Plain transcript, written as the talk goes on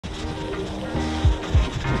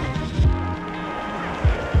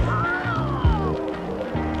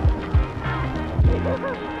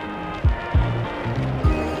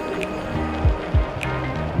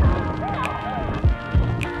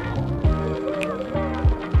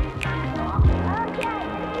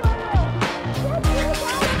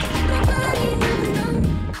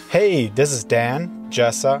Hey, this is Dan,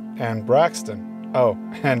 Jessa, and Braxton. Oh,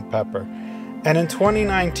 and Pepper. And in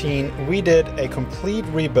 2019, we did a complete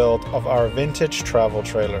rebuild of our vintage travel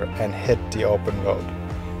trailer and hit the open road.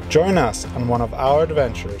 Join us on one of our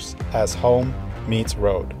adventures as home meets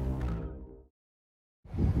road.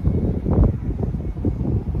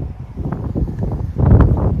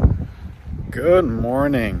 Good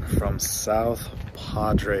morning from South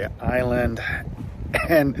Padre Island,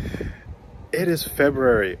 and it is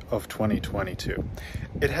February of 2022.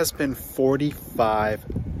 It has been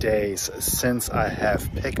 45 days since I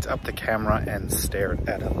have picked up the camera and stared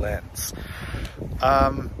at a lens.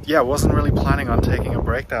 Yeah, wasn't really planning on taking a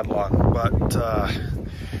break that long, but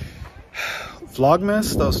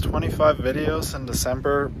Vlogmas, those 25 videos in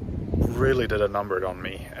December really did a number on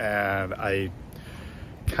me, and I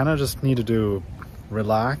kind of just need to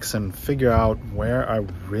relax and figure out where I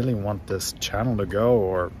really want this channel to go,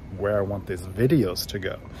 or where I want these videos to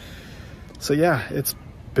go. So yeah, it's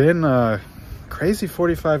been a crazy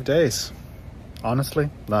 45 days. Honestly,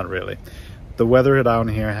 not really. The weather down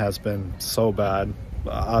here has been so bad.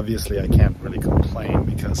 Obviously I can't really complain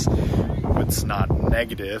because it's not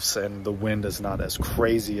negatives and the wind is not as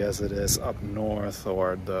crazy as it is up north,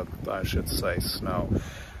 or I should say snow.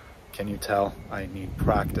 Can you tell? I need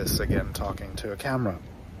practice again talking to a camera.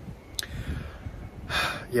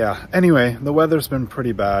 Yeah, anyway, the weather's been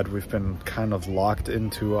pretty bad. We've been kind of locked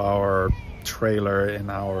into our trailer in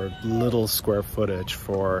our little square footage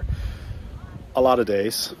for a lot of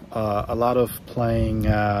days. A lot of playing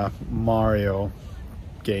Mario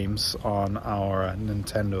games on our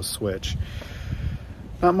Nintendo Switch.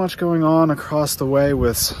 Not much going on across the way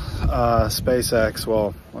with SpaceX.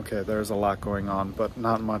 Well, okay, there's a lot going on, but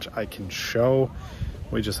not much I can show.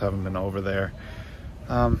 We just haven't been over there.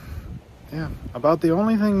 Yeah, about the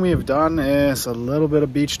only thing we have done is a little bit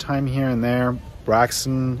of beach time here and there.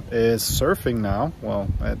 Braxton is surfing now. Well,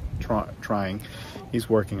 trying. He's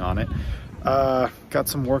working on it. Got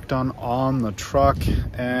some work done on the truck,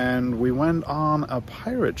 and we went on a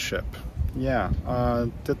pirate ship. Yeah,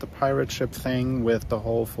 did the pirate ship thing with the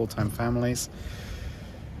whole full-time families.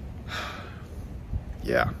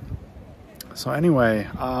 Yeah. So anyway,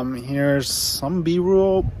 here's some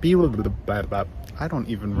B-roll. I don't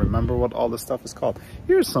even remember what all this stuff is called.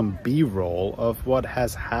 Here's some B-roll of what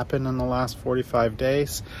has happened in the last 45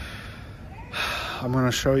 days. I'm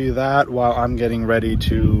gonna show you that while I'm getting ready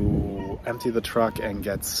to empty the truck and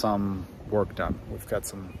get some work done. We've got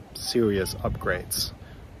some serious upgrades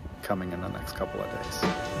coming in the next couple of days.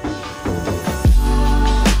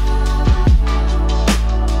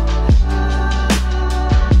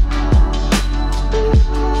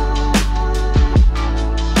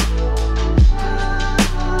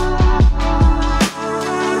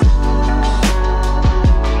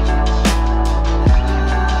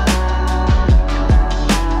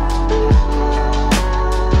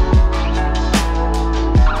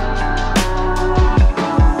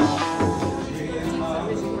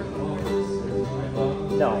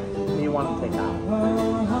 No, you want to take out.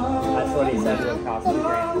 That's what he said it would cost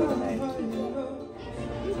 $1,000 for the day.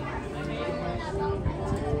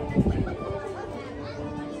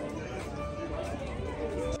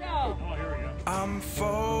 I'm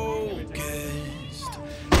focused.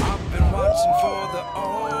 I've been watching for the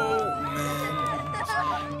omens.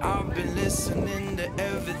 I've been listening to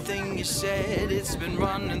everything you said. It's been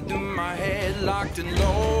running through my head, locked and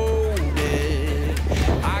loaded.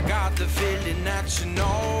 I got the feeling that you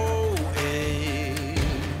know it.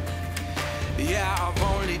 Yeah, I've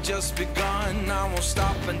only just begun. I won't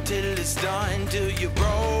stop until it's done, till you're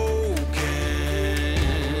broken.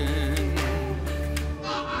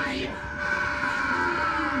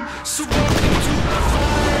 So welcome to the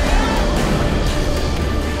fire.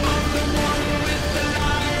 I'm the one with the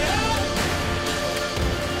light.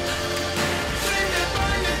 Feel it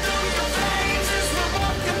burning through your veins as we're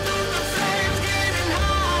walking through the flames, getting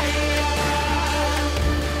higher.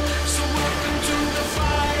 So welcome to the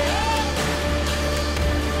fire.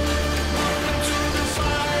 Welcome to the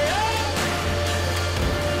fire.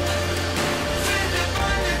 Feel it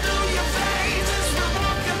burning through your veins as we're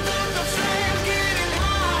walking through the flames, getting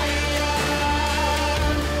higher.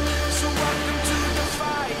 So welcome to the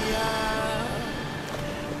fire.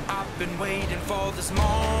 I've been waiting for this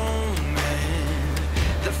moment,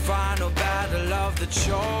 the final battle of the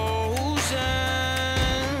chosen.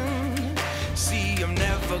 See, I'm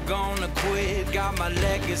never gonna quit, got my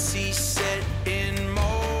legacy set in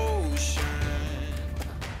motion.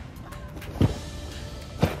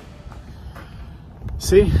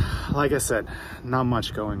 See, like I said, not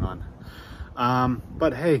much going on.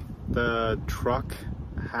 But hey, the truck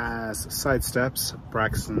has side steps.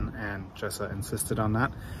 Braxton and Jessa insisted on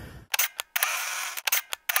that.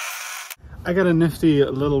 I got a nifty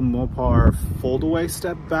little Mopar fold-away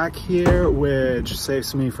step back here, which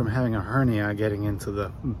saves me from having a hernia getting into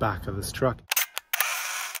the back of this truck.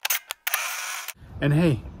 And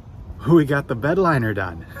hey, we got the bed liner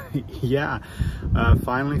done. Yeah,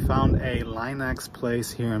 finally found a Line-X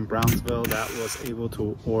place here in Brownsville that was able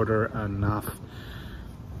to order enough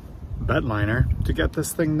bed liner to get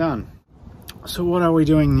this thing done. So what are we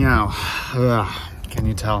doing now? Can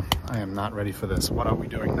you tell? I am not ready for this. What are we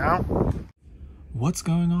doing now? What's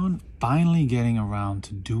going on? Finally getting around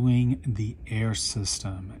to doing the air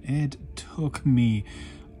system. It took me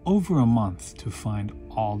over a month to find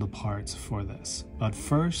all the parts for this. But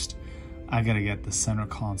first, I gotta get the center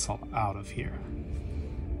console out of here.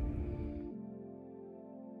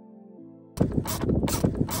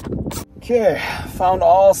 Okay, found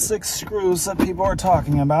all 6 screws that people are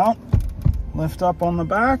talking about. Lift up on the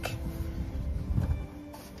back.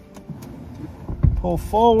 Pull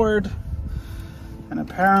forward. And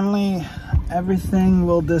apparently everything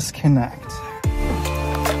will disconnect.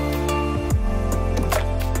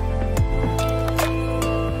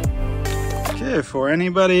 Okay, for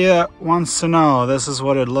anybody that wants to know, this is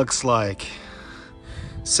what it looks like.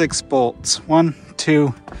 6 bolts. 1,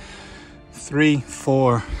 2, 3,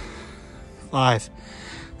 4, 5,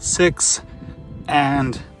 6,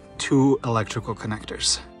 and 2 electrical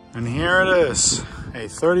connectors. And here it is, a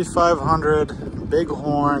 3500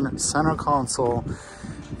 Bighorn center console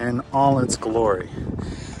in all its glory.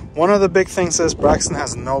 One of the big things is Braxton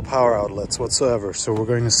has no power outlets whatsoever, so we're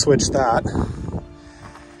going to switch that.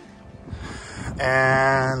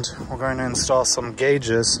 And we're going to install some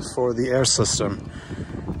gauges for the air system,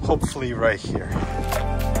 hopefully right here.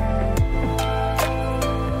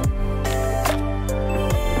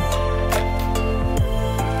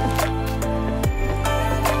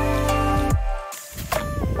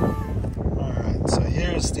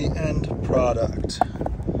 The end product.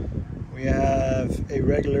 We have a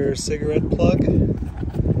regular cigarette plug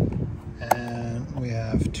and we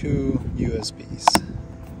have 2 USBs.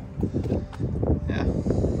 Yeah.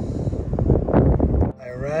 I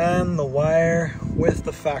ran the wire with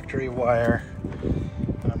the factory wire.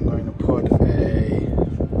 I'm going to put a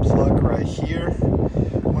plug right here.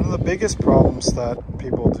 One of the biggest problems that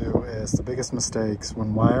people do is, the biggest mistakes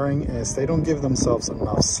when wiring is they don't give themselves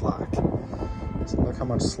enough slack. So look how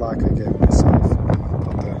much slack I gave myself. I'm going to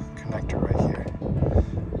put the connector right here.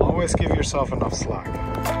 Always give yourself enough slack.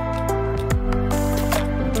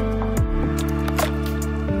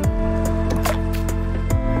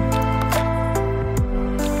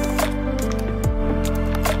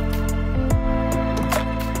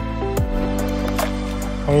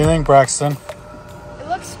 What do you think, Braxton? It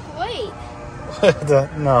looks great.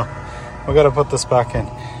 No, we got to put this back in.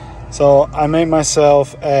 So I made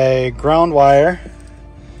myself a ground wire.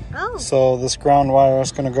 Oh. So this ground wire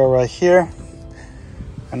is going to go right here.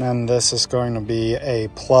 And then this is going to be a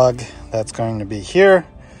plug that's going to be here.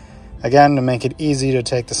 Again, to make it easy to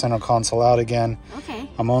take the center console out again. Okay.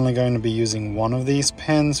 I'm only going to be using one of these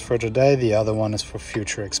pins for today. The other one is for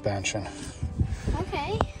future expansion.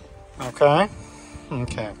 Okay. Okay?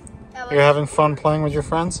 Okay. You're having fun playing with your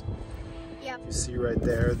friends? Yep. You see right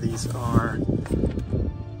there, these are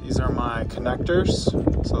my connectors.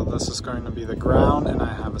 So this is going to be the ground, and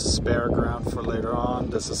I have a spare ground for later on.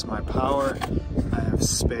 This is my power. I have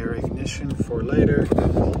spare ignition for later.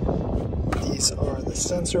 These are the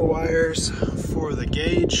sensor wires for the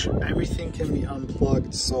gauge. Everything can be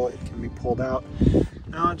unplugged so it can be pulled out.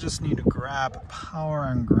 Now I just need to grab power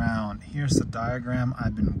and ground. Here's the diagram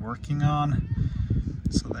I've been working on.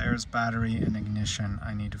 So there's battery and ignition.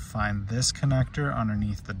 I need to find this connector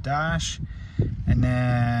underneath the dash and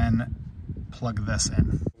then plug this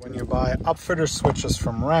in. When you buy upfitter switches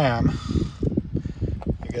from Ram,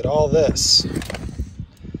 you get all this.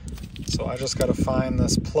 So I just got to find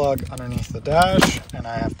this plug underneath the dash and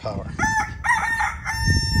I have power.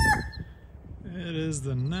 It is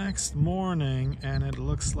the next morning and it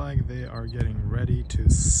looks like they are getting ready to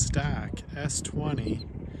stack S20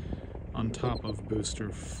 on top of booster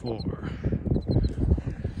 4.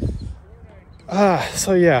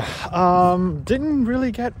 So yeah, didn't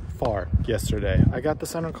really get far yesterday. I got the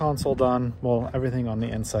center console done. Well, everything on the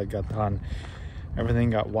inside got done. Everything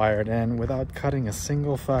got wired in without cutting a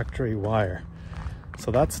single factory wire.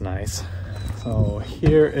 So that's nice. So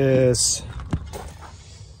here is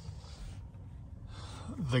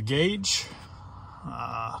the gauge.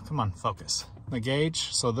 Come on, focus. The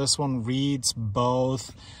gauge. So this one reads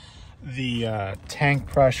both the tank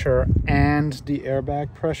pressure and the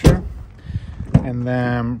airbag pressure. And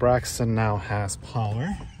then Braxton now has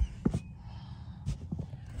power.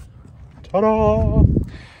 Ta-da!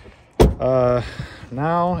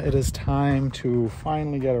 Now it is time to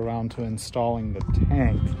finally get around to installing the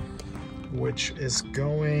tank, which is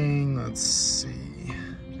going, let's see,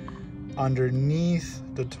 underneath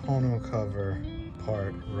the tonneau cover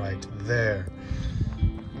part right there.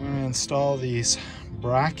 I'm going to install these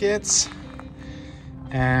brackets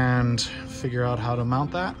and figure out how to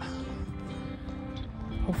mount that.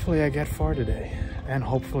 Hopefully I get far today, and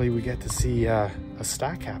hopefully we get to see a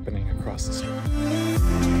stack happening across the street.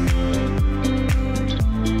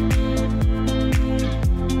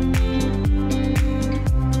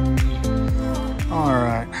 All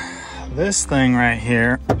right, this thing right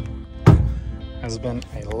here has been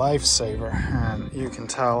a lifesaver, and you can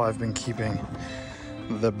tell I've been keeping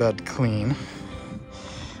the bed clean.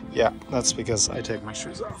 Yeah, that's because I take my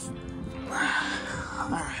shoes off. All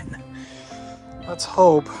right, let's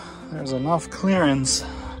hope there's enough clearance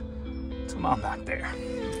to mount that there.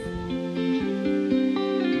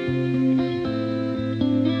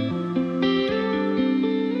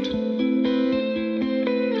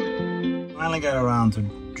 Finally got around to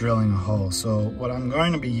drilling a hole, so what I'm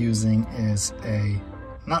going to be using is a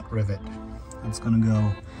nut rivet. It's going to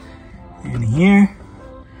go in here,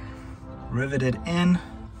 rivet it in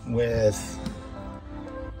with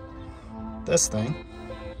this thing,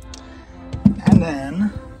 and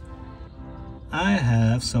then I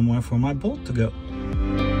have somewhere for my bolt to go.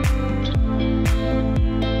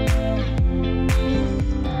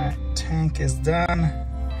 Alright, tank is done,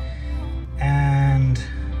 and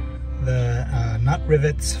the nut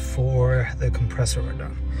rivets for the compressor are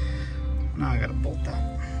done. Now I gotta bolt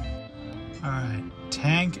that. Alright,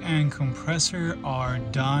 tank and compressor are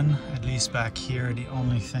done, at least back here. The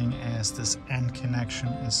only thing is this end connection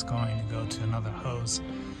is going to go to another hose.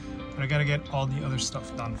 But I gotta get all the other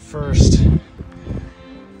stuff done first.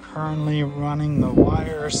 Currently running the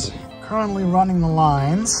wires, currently running the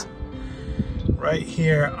lines right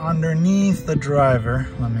here underneath the driver.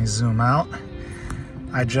 Let me zoom out.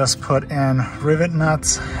 I just put in rivet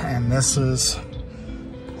nuts, and this is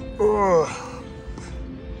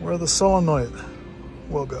where the solenoid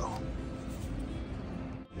will go.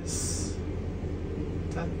 It's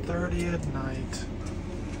 10:30 at night.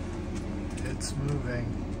 It's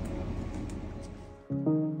moving.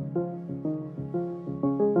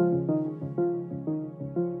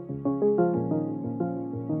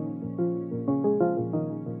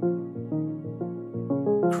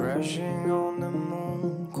 Crashing on the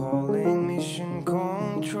moon, calling mission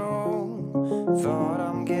control. Thought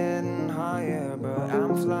I'm getting higher, but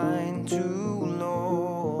I'm flying too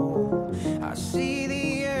low. I see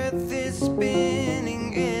the earth is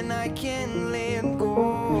spinning and I can't let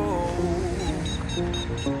go.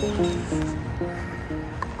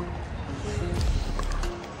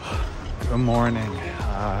 Good morning.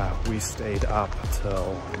 We stayed up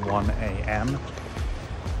till 1 a.m.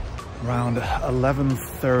 Around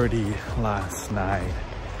 11:30 last night,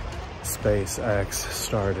 SpaceX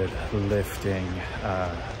started lifting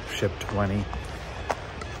Ship 20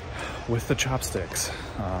 with the chopsticks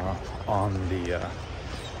on the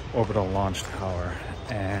orbital launch tower,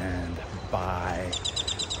 and by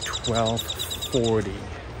 12:40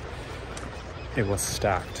 it was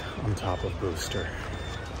stacked on top of booster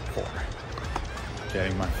 4.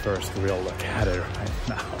 Getting my first real look at it right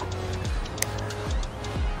now.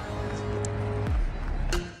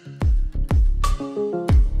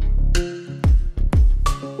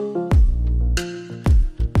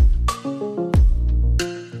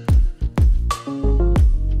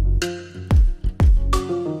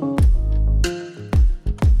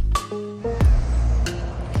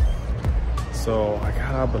 So I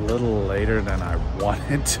got up a little later than I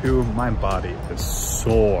wanted to. My body is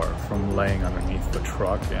sore from laying underneath the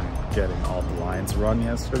truck and getting all the lines run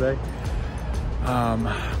yesterday.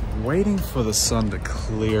 Waiting for the sun to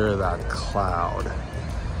clear that cloud,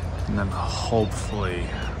 and then hopefully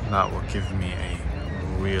that will give me a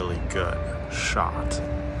really good shot.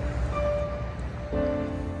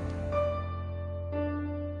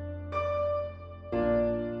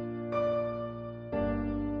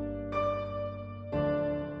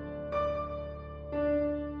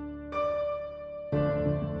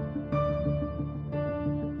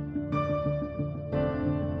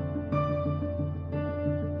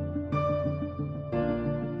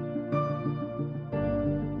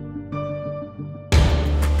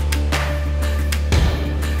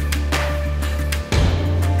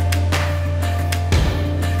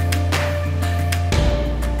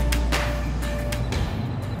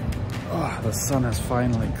 The sun has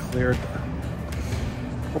finally cleared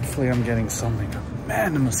Hopefully I'm getting something.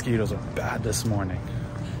 Man, the mosquitoes are bad this morning.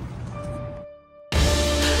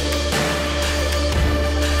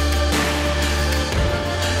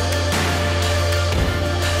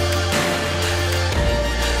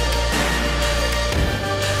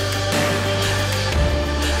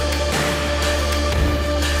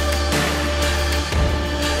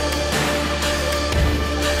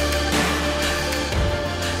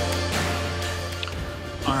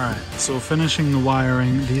 So finishing the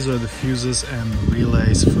wiring, these are the fuses and the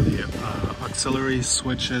relays for the auxiliary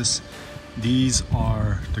switches. These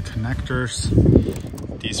are the connectors.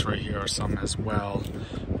 These right here are some as well.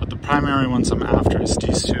 But the primary ones I'm after is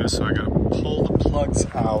these two, so I gotta pull the plugs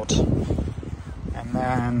out and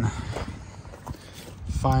then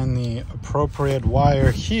find the appropriate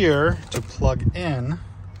wire here to plug in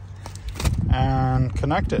and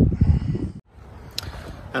connect it.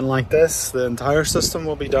 And like this, the entire system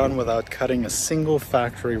will be done without cutting a single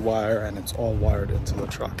factory wire, and it's all wired into the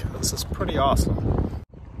truck. This is pretty awesome.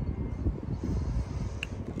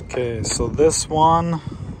 Okay, so this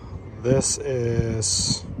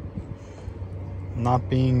is not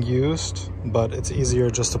being used, but it's easier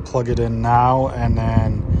just to plug it in now and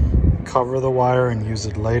then cover the wire and use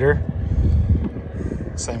it later.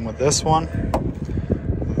 Same with this one.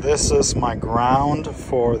 This is my ground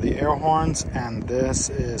for the air horns, and this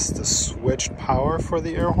is the switched power for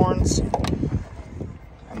the air horns.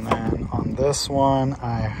 And then on this one,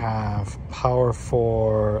 I have power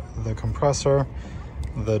for the compressor,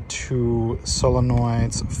 the two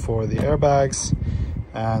solenoids for the airbags,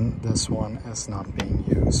 and this one is not being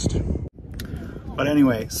used. But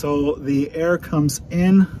anyway, so the air comes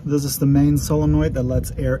in. This is the main solenoid that lets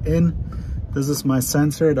air in. This is my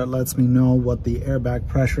sensor that lets me know what the airbag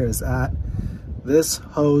pressure is at. This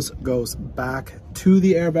hose goes back to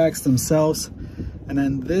the airbags themselves. And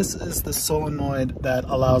then this is the solenoid that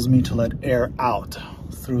allows me to let air out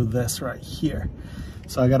through this right here.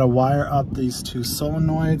 So I gotta wire up these two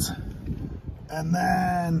solenoids. And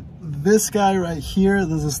then this guy right here,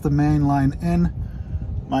 this is the main line in,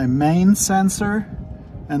 my main sensor.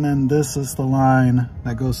 And then this is the line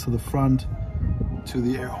that goes to the front to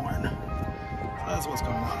the air horn. That's what's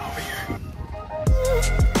going on over here.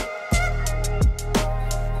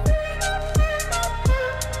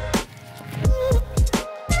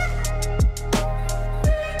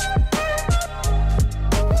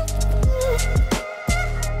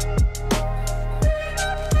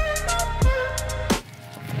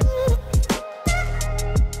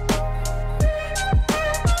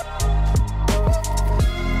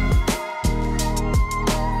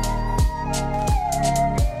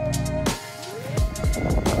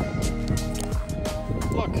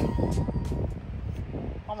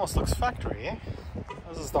 Almost looks factory, eh?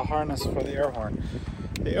 This is the harness for the air horn.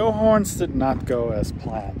 The air horns did not go as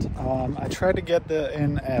planned. I tried to get them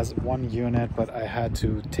in as one unit, but I had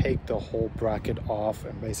to take the whole bracket off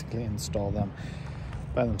and basically install them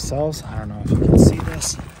by themselves. I don't know if you can see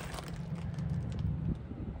this.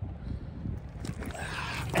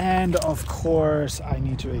 And of course, I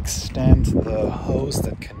need to extend the hose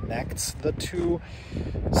that connects the two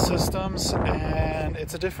systems, and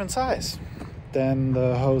it's a different size than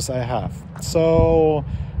the hose I have. So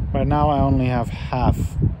right now I only have half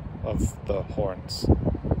of the horns.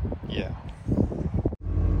 Yeah.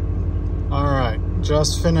 All right,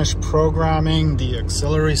 just finished programming the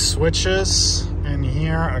auxiliary switches. In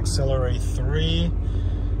here, auxiliary 3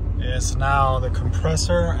 is now the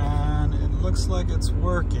compressor, and it looks like it's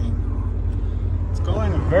working. It's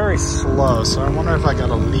going very slow, so I wonder if I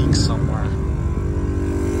got a leak somewhere.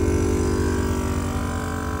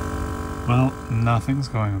 Well, nothing's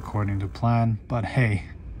going according to plan, but hey,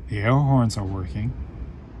 the air horns are working.